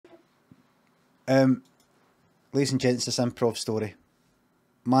Ladies and gents, this improv story.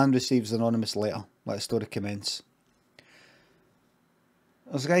 Man receives anonymous letter. Let the story commence.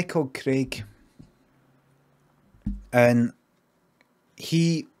 There's a guy called Craig, and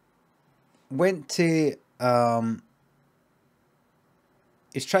he went to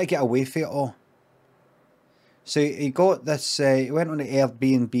he's trying to get away from it all. So he got this, he went on the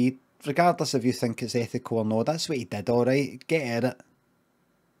Airbnb, regardless if you think it's ethical or not, that's what he did, alright, get at it.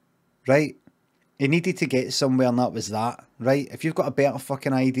 Right? He needed to get somewhere and that was that, right? If you've got a better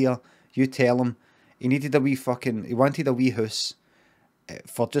fucking idea, you tell him. He needed he wanted a wee house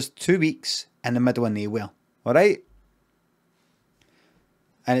for just 2 weeks in the middle of nowhere, alright?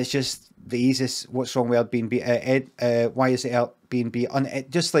 And it's just the easiest, what's wrong with Airbnb? Why is it Airbnb?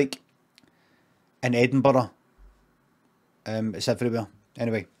 Just like in Edinburgh, it's everywhere.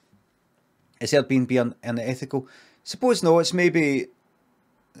 Anyway, is Airbnb unethical? Suppose no, it's maybe,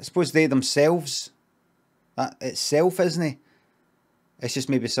 I suppose they themselves, that itself, isn't it? It's just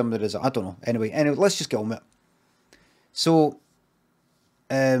maybe some of the result, I don't know. Anyway, let's just get on with it. So,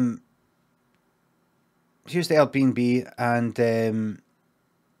 here's the Airbnb, and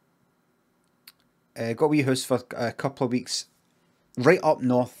got a wee house for a couple of weeks, right up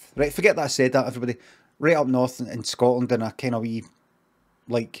north. Right, forget that I said that, everybody. Right up north in Scotland, in a kind of wee,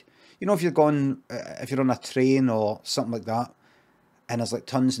 like, you know, if you're going, if you're on a train or something like that, and there's like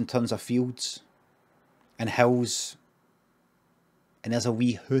tons and tons of fields and hills, and there's a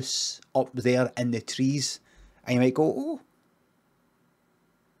wee house up there in the trees, and you might go, oh,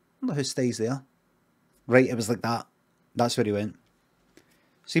 the house stays there. Right, it was like that. That's where he went.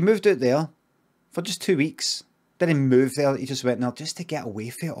 So he moved out there for just 2 weeks. Didn't move there, he just went there just to get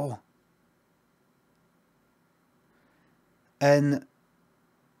away from it all. And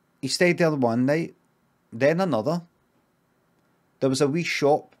he stayed there one night, then another. There was a wee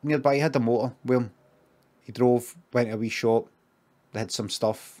shop nearby. He had a motor with him. He drove, went to a wee shop. They had some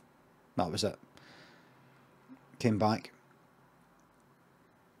stuff. That was it. Came back.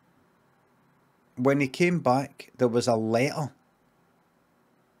 When he came back, there was a letter.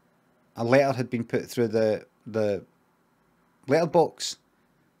 A letter had been put through the letterbox,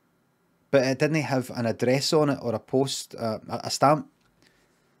 but it didn't have an address on it or a post, a stamp.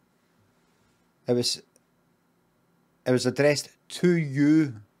 It was addressed to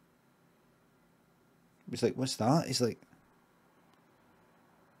you. He was like, what's that? He's like,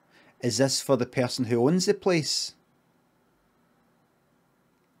 is this for the person who owns the place?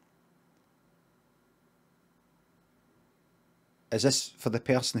 Is this for the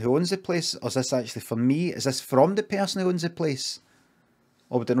person who owns the place? Or is this actually for me? Is this from the person who owns the place?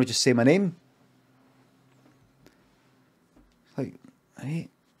 Or would it not just say my name? Like, right.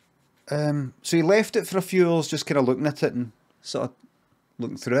 So he left it for a few hours, just kind of looking at it and sort of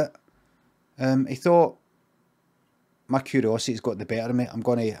looking through it. He thought, my curiosity's got the better of me. I'm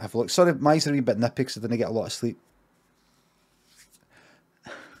going to have a look. Sorry, my eyes are a wee bit nippy because I didn't get a lot of sleep.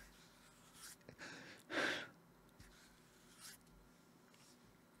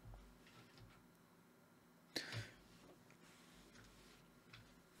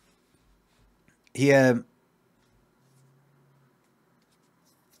 He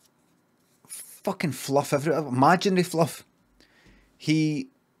fucking fluff everywhere, imaginary fluff. He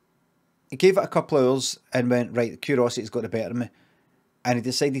gave it a couple of hours and went, right, the curiosity's got the better of me. And he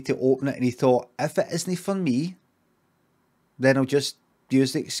decided to open it, and he thought, if it isn't for me, then I'll just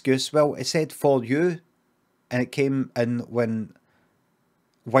use the excuse, well, it said for you, and it came in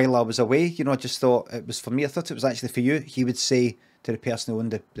while I was away, you know, I just thought it was for me. I thought it was actually for you, he would say to the person who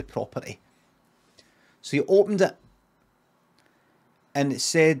owned the property. So he opened it, and it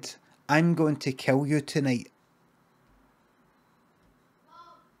said, I'm going to kill you tonight.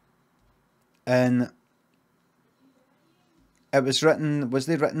 And it was written, was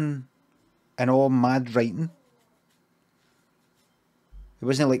they written in all mad writing? It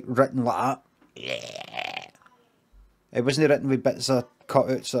wasn't like written like that. It wasn't written with bits of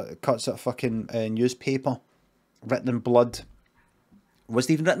cuts of fucking newspaper, written in blood. It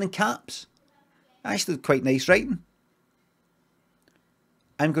wasn't even written in caps. Actually, quite nice writing.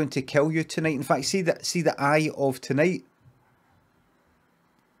 I'm going to kill you tonight. In fact, see the eye of tonight.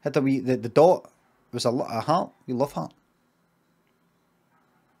 Had a wee, the dot was a heart. We love heart.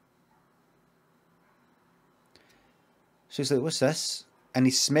 So he's like, what's this? And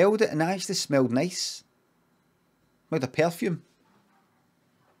he smelled it, and it actually smelled nice. Smelled a perfume.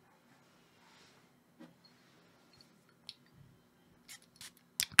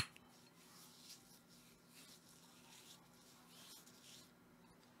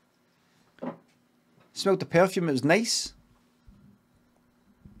 Smelled the perfume, it was nice.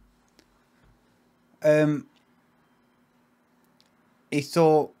 He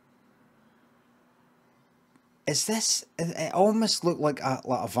thought, is this? It almost looked like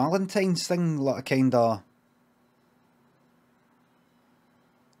a Valentine's thing, like a kind of,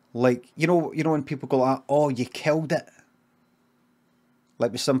 like you know when people go like, oh, you killed it,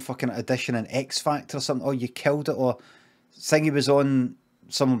 like with some fucking audition in X Factor or something. Oh, you killed it, or thing he was on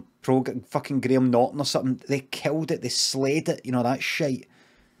some program, fucking Graham Norton or something. They killed it, they slayed it, you know, that shite.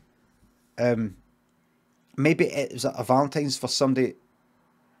 Maybe it was a Valentine's for somebody.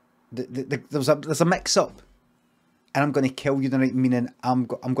 There's a mix up, and I'm going to kill you tonight, meaning I'm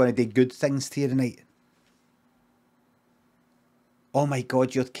going to do good things to you tonight. Oh my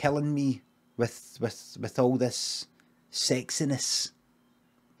God, you're killing me with all this sexiness,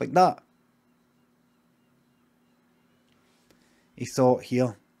 like that. He thought,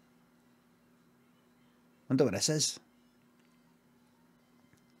 here, wonder what this is.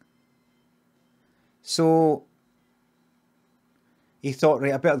 So he thought,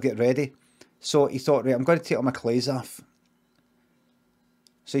 right, I better get ready. So he thought, right, I'm going to take all my clothes off.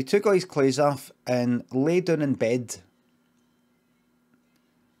 So he took all his clothes off and lay down in bed.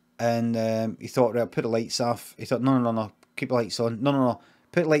 And he thought, right, I'll put the lights off. He thought, no, keep the lights on. No,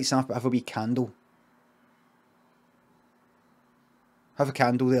 put the lights off, but have a wee candle. Have a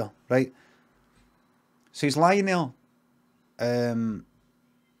candle there, right? So he's lying there,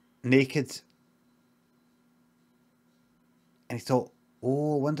 naked. And he thought,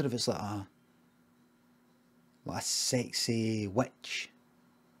 oh, I wonder if it's like a sexy witch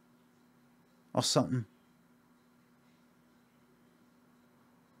or something.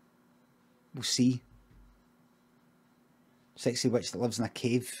 We'll see. Sexy witch that lives in a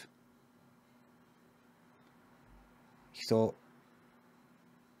cave. He thought,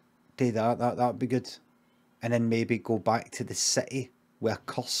 do that'd be good. And then maybe go back to the city with a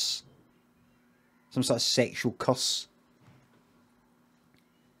curse. Some sort of sexual curse.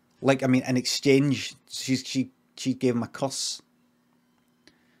 Like, I mean, in exchange, she gave him a curse.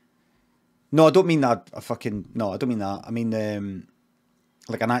 No, I don't mean that. No, I don't mean that. I mean,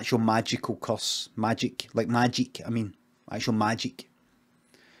 like an actual magical curse. Magic. Like magic, I mean. Actual magic.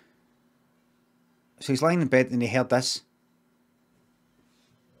 So he's lying in bed and he heard this.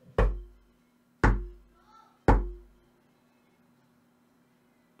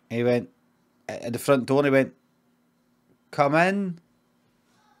 And he went at the front door and he went, come in.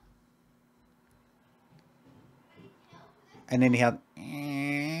 And then he had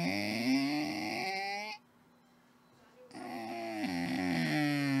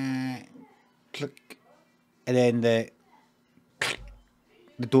click, and then the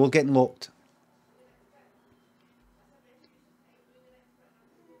door getting locked,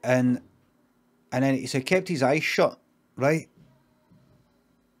 and then he kept his eyes shut, right,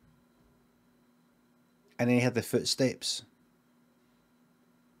 and then he heard the footsteps.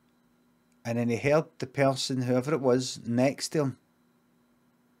 And then he heard the person, whoever it was, next to him.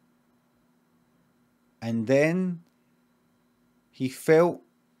 And then he felt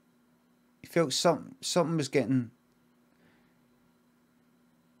something was getting,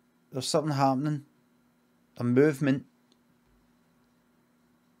 there's something happening, a movement,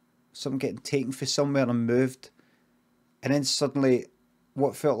 something getting taken for somewhere and moved. And then suddenly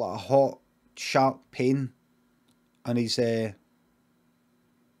what felt like a hot, sharp pain on his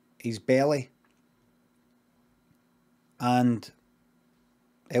belly and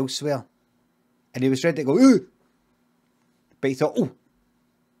elsewhere, and he was ready to go, ooh! But he thought, oh,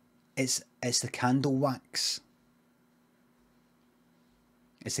 it's the candle wax.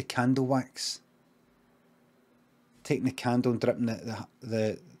 It's the candle wax. Taking the candle and dripping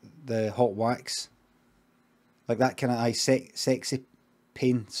the hot wax, like that kind of sexy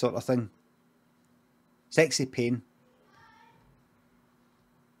pain sort of thing. Sexy pain.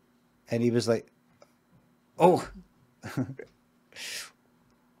 And he was like, oh.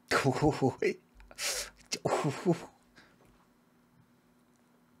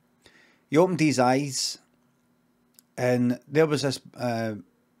 He opened his eyes, and there was this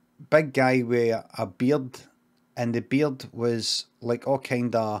big guy with a beard, and the beard was like all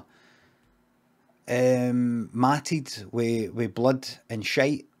kind of matted with blood and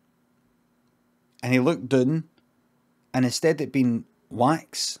shite. And he looked down, and instead of it being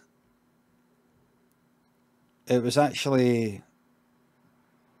wax, it was actually,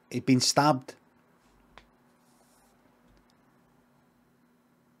 he'd been stabbed.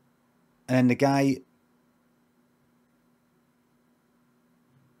 And then the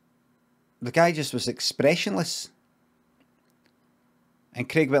guy just was expressionless. And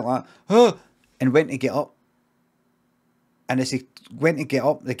Craig went like, oh, and went to get up. And as he went to get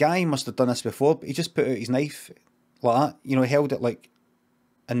up, the guy must have done this before, but he just put out his knife like that. You know, he held it like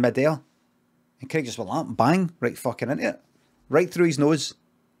in midair. And Craig just went like that, bang, right fucking into it. Right through his nose.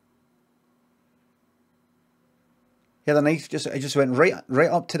 He had a knife, it just went right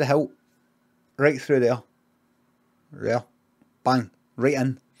up to the hilt. Right through there. There. Bang. Right in.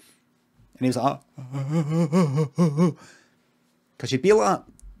 And he was like that. Because you'd be like that.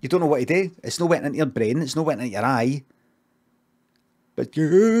 You don't know what to do. It's not went into your brain. It's not went into your eye. But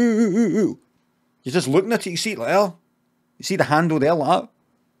you're just looking at it. You see it like that. You see the handle there like that.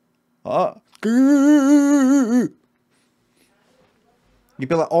 Like that. You'd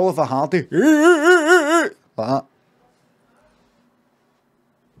be like Oliver Hardy. Like that.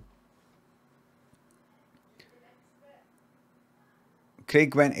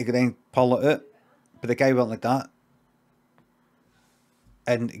 Craig went to then pull it out, but the guy went like that.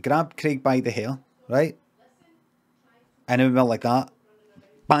 And grabbed Craig by the hair, right? And it went like that.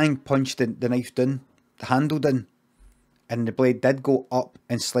 Bang, punched the knife down, the handle down. And the blade did go up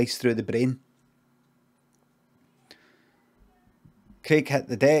and slice through the brain. Craig hit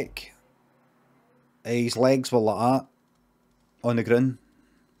the deck. His legs were like that, on the ground.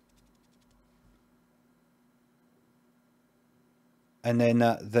 And then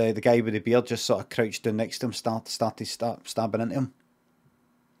the guy with the beard just sort of crouched down next to him, started stabbing into him.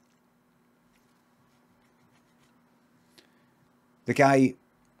 The guy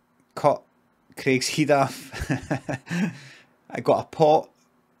cut Craig's head off. I got a pot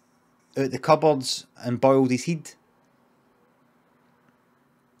out the cupboards and boiled his head.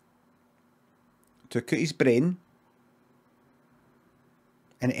 Took out his brain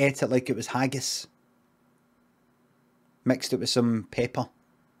and ate it like it was haggis. Mixed it with some pepper.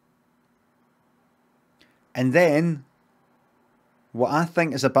 And then, what I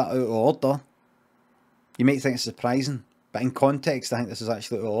think is a bit out of order, you might think it's surprising, but in context I think this is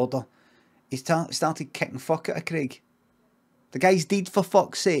actually out of order. He started kicking fuck at Craig. The guy's dead, for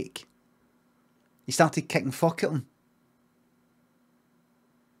fuck's sake. He started kicking fuck at him.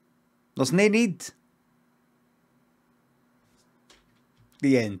 There's no need.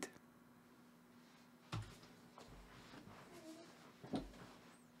 The end.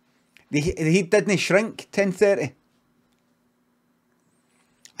 He didn't shrink, 10:30.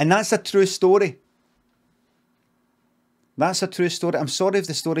 And that's a true story. That's a true story. I'm sorry if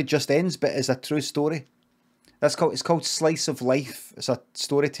the story just ends, but it's a true story. It's called Slice of Life. It's a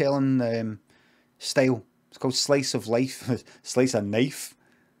storytelling style. It's called Slice of Life. Slice of knife.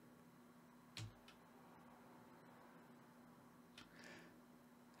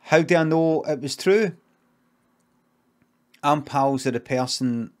 How do I know it was true? I'm pals with the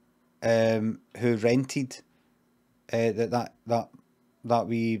person who rented that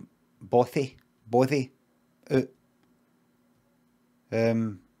wee bothy out.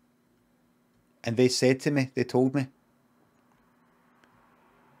 And they said to me, they told me,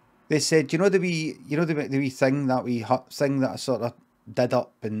 they said, you know the wee thing, that wee hut thing that I sort of did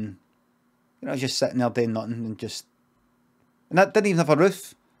up, and I was just sitting there doing nothing, and that didn't even have a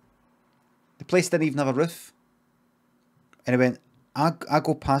roof. The place didn't even have a roof. And I went, I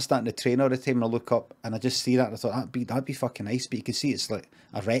go past that in the train all the time and I look up and I just see that and I thought that'd be fucking nice, but you can see it's like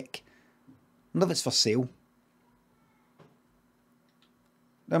a wreck. I wonder if it's for sale.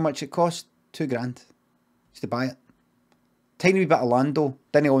 How much it cost? $2,000. Just to buy it. Tiny wee bit of land though.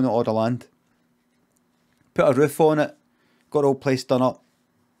 Didn't own all the land. Put a roof on it. Got the whole place done up.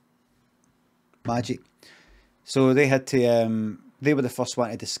 Magic. So they had to, they were the first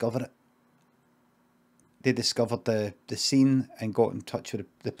one to discover it. They discovered the scene and got in touch with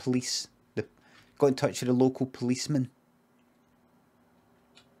the police. Got in touch with the local policeman.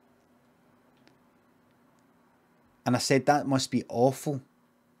 And I said, that must be awful.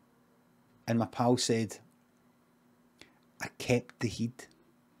 And my pal said, I kept the heat.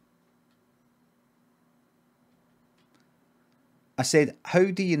 I said, how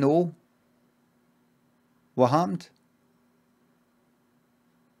do you know what happened?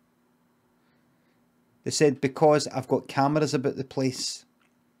 They said, because I've got cameras about the place.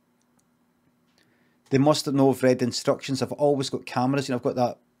 They must have known I've read instructions. I've always got cameras. I've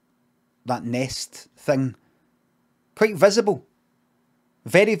got that nest thing. Quite visible.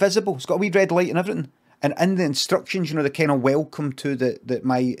 Very visible. It's got a wee red light and everything. And in the instructions, the kind of welcome to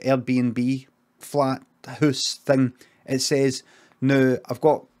my Airbnb flat house thing, it says, no, I've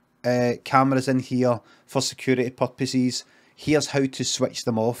got cameras in here for security purposes. Here's how to switch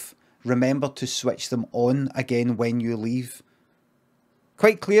them off. Remember to switch them on again when you leave.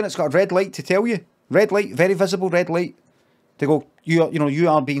 Quite clear. It's got a red light to tell you. Red light, very visible red light. To go, you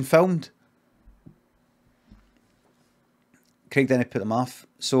are being filmed. Craig didn't put them off.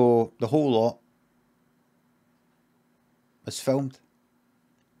 So the whole lot was filmed.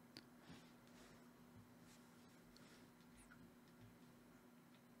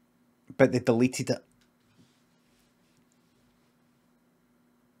 But they deleted it.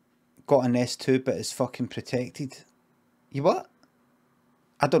 Got an S2, but it's fucking protected. You what?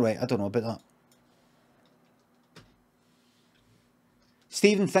 I don't know about that.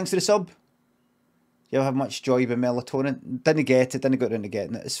 Stephen, thanks for the sub. You'll have much joy with melatonin. Didn't get it, didn't get around to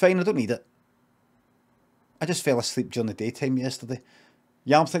getting it. It's fine, I don't need it. I just fell asleep during the daytime yesterday.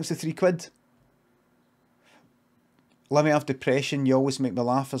 Yam, thanks for £3. Let me have depression, you always make me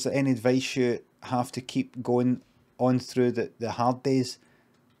laugh. Is there any advice you have to keep going on through the hard days?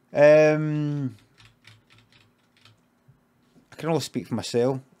 I can only speak for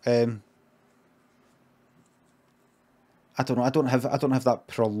myself. I don't know. I don't have that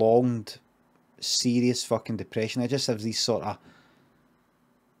prolonged, serious fucking depression. I just have these sort of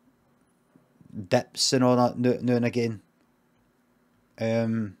dips and all that now and again.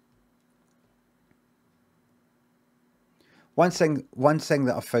 One thing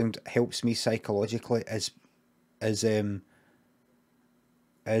that I've found helps me psychologically is if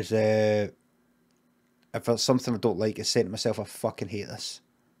there's something I don't like, it's saying to myself, I fucking hate this.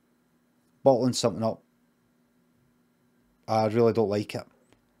 Bottling something up, I really don't like it.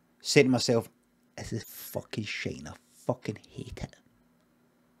 Saying to myself, this is fucking shit and I fucking hate it.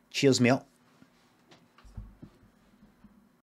 Cheers me up.